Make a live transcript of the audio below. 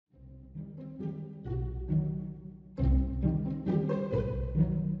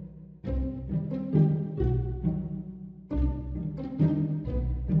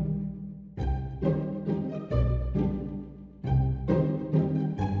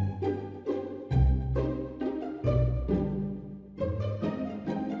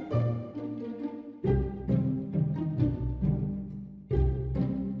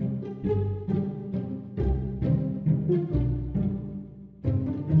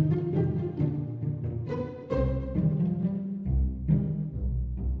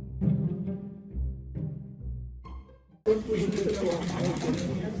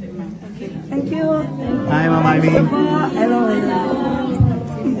you. Hi, Ma'am Amy. Hello.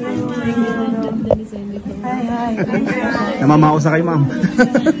 Hi. Namamaos na kayo, ma'am.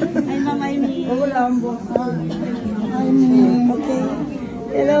 Hi, Ma'am Amy. Okay.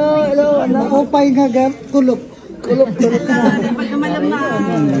 Hello. Nakupay nga gap. Kulop na.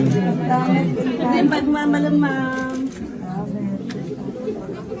 Pagkamalamang. Pagmamalamang.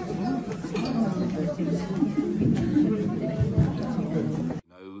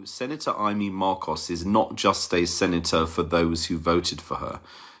 Senator IMEE Marcos is not just a senator for those who voted for her.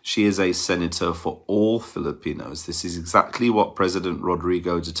 She is a senator for all Filipinos. This is exactly what President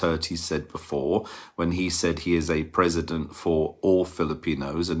Rodrigo Duterte said before when he said he is a president for all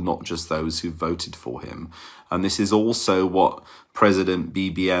Filipinos and not just those who voted for him. And this is also what President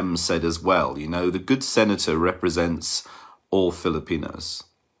BBM said as well. You know, the good senator represents all Filipinos.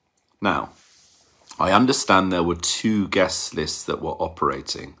 Now, I understand there were 2 guest lists that were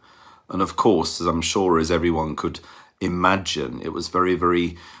operating. And of course, as I'm sure as everyone could imagine, it was very,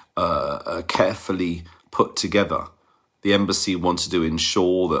 very carefully put together. The embassy wanted to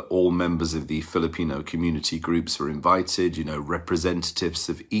ensure that all members of the Filipino community groups were invited. You know, representatives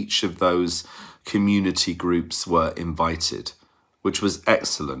of each of those community groups were invited, which was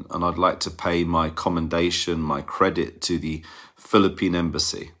excellent. And I'd like to pay my commendation, my credit to the Philippine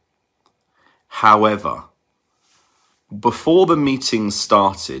embassy. However, before the meeting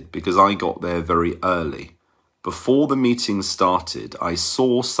started, because I got there very early, before the meeting started, I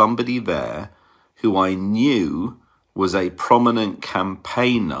saw somebody there who I knew was a prominent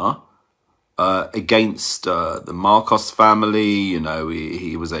campaigner against the Marcos family. You know,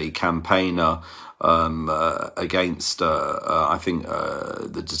 he was a campaigner against, I think,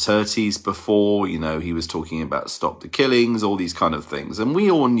 the Dutertes before. You know, he was talking about stop the killings, all these kind of things. And we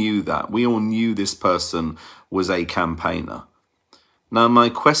all knew that. We all knew this person was a campaigner. Now, my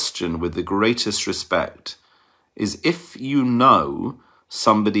question, with the greatest respect, is if you know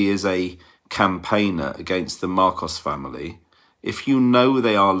somebody is a campaigner against the Marcos family, if you know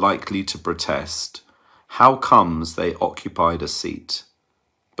they are likely to protest, how comes they occupied a seat?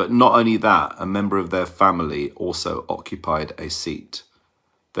 But not only that, a member of their family also occupied a seat.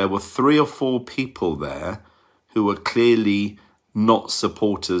 There were 3 or 4 people there who were clearly not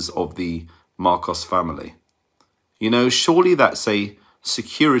supporters of the Marcos family. You know, surely that's a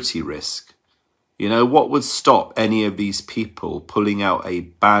security risk. You know, what would stop any of these people pulling out a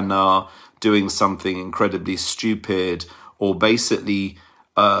banner, doing something incredibly stupid, or basically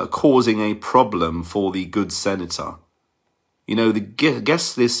causing a problem for the good senator? You know, the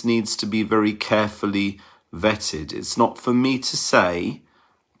guest list needs to be very carefully vetted. It's not for me to say,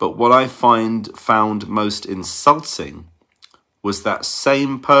 but what I found most insulting was that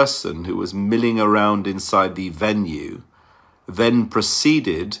same person who was milling around inside the venue then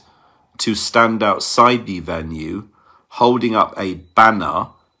proceeded to stand outside the venue holding up a banner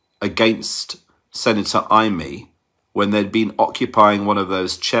against Senator IMEE when they'd been occupying one of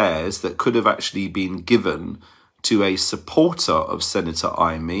those chairs that could have actually been given to a supporter of Senator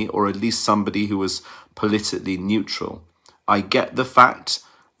IMEE, or at least somebody who was politically neutral. I get the fact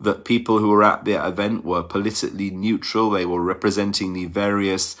that people who were at the event were politically neutral. They were representing the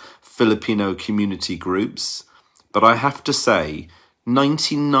various Filipino community groups. But I have to say,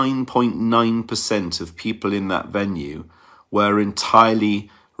 99.9% of people in that venue were entirely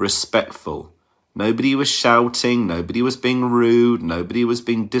respectful. Nobody was shouting, nobody was being rude, nobody was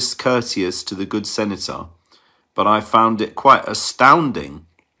being discourteous to the good senator. But I found it quite astounding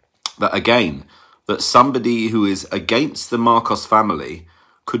that, again, that somebody who is against the Marcos family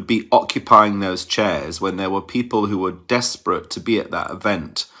could be occupying those chairs when there were people who were desperate to be at that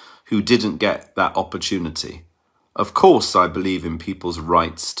event who didn't get that opportunity. Of course, I believe in people's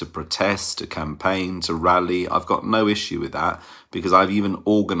rights to protest, to campaign, to rally. I've got no issue with that because I've even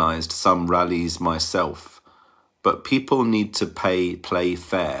organised some rallies myself. But people need to play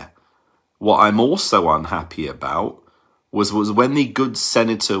fair. What I'm also unhappy about was when the good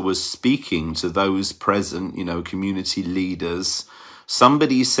senator was speaking to those present, you know, community leaders,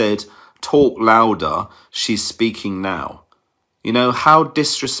 somebody said, "Talk louder, she's speaking now." You know, how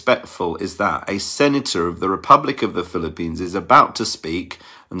disrespectful is that? A senator of the Republic of the Philippines is about to speak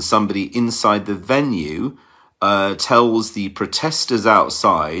and somebody inside the venue tells the protesters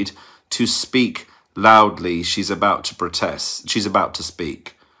outside to speak loudly. She's about to protest. She's about to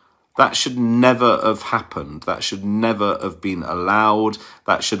speak. That should never have happened. That should never have been allowed.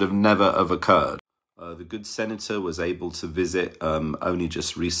 That should have never have occurred. The good senator was able to visit only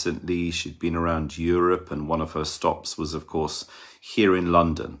just recently. She'd been around Europe, and one of her stops was, of course, here in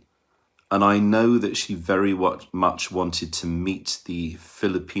London. And I know that she very much wanted to meet the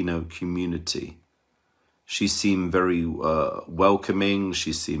Filipino community. She seemed very welcoming,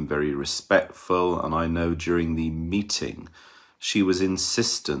 she seemed very respectful, and I know during the meeting, she was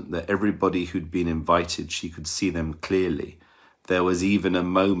insistent that everybody who'd been invited, she could see them clearly. There was even a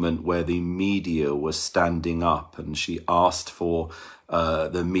moment where the media was standing up and she asked for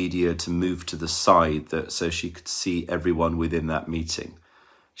the media to move to the side so she could see everyone within that meeting.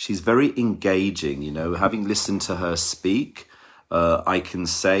 She's very engaging, you know, having listened to her speak, I can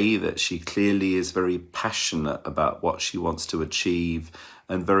say that she clearly is very passionate about what she wants to achieve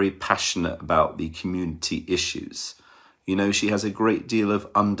and very passionate about the community issues. You know, she has a great deal of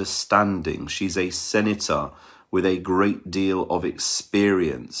understanding. She's a senator with a great deal of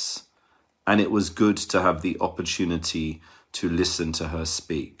experience. And it was good to have the opportunity to listen to her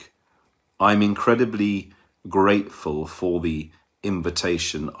speak. I'm incredibly grateful for the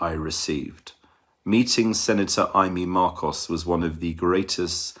invitation I received. Meeting Senator IMEE MARCOS was one of the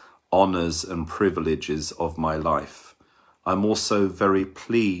greatest honours and privileges of my life. I'm also very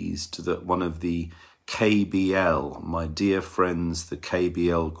pleased that one of the KBL, my dear friends, the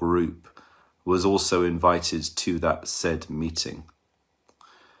KBL group, was also invited to that said meeting.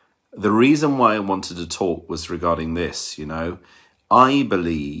 The reason why I wanted to talk was regarding this, you know. I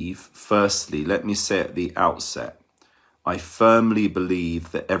believe, firstly, let me say at the outset, I firmly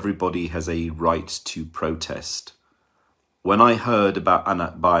believe that everybody has a right to protest. When I heard about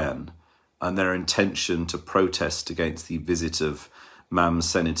ANAKBAYAN and their intention to protest against the visit of Ma'am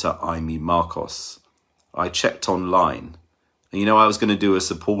Senator IMEE MARCOS, I checked online. And, you know, I was going to do a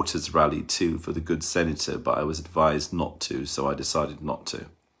supporters rally too for the good senator, but I was advised not to, so I decided not to.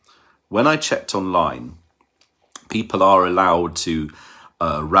 When I checked online, people are allowed to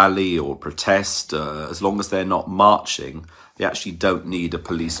rally or protest as long as they're not marching. They actually don't need a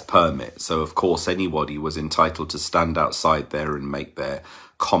police permit. So, of course, anybody was entitled to stand outside there and make their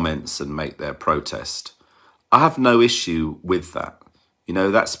comments and make their protest. I have no issue with that. You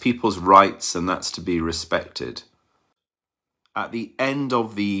know, that's people's rights and that's to be respected. At the end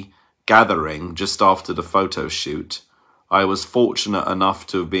of the gathering, just after the photo shoot, I was fortunate enough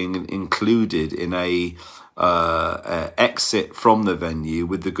to have been included in a exit from the venue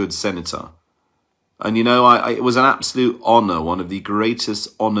with the good senator. And, you know, it was an absolute honour, one of the greatest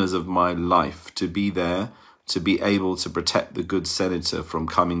honours of my life, to be there, to be able to protect the good senator from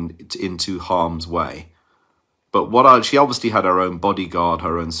coming into harm's way. But she obviously had her own bodyguard,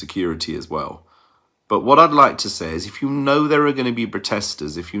 her own security as well. But what I'd like to say is, if you know there are going to be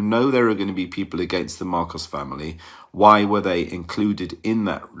protesters, if you know there are going to be people against the Marcos family, why were they included in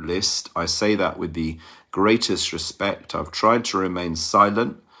that list? I say that with the greatest respect. I've tried to remain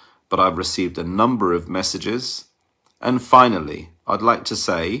silent, but I've received a number of messages. And finally, I'd like to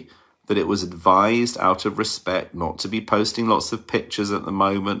say that it was advised out of respect not to be posting lots of pictures at the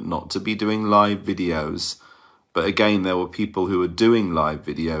moment, not to be doing live videos. But again, there were people who were doing live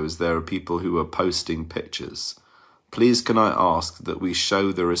videos. There are people who were posting pictures. Please can I ask that we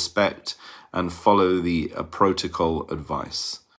show the respect and follow the protocol advice.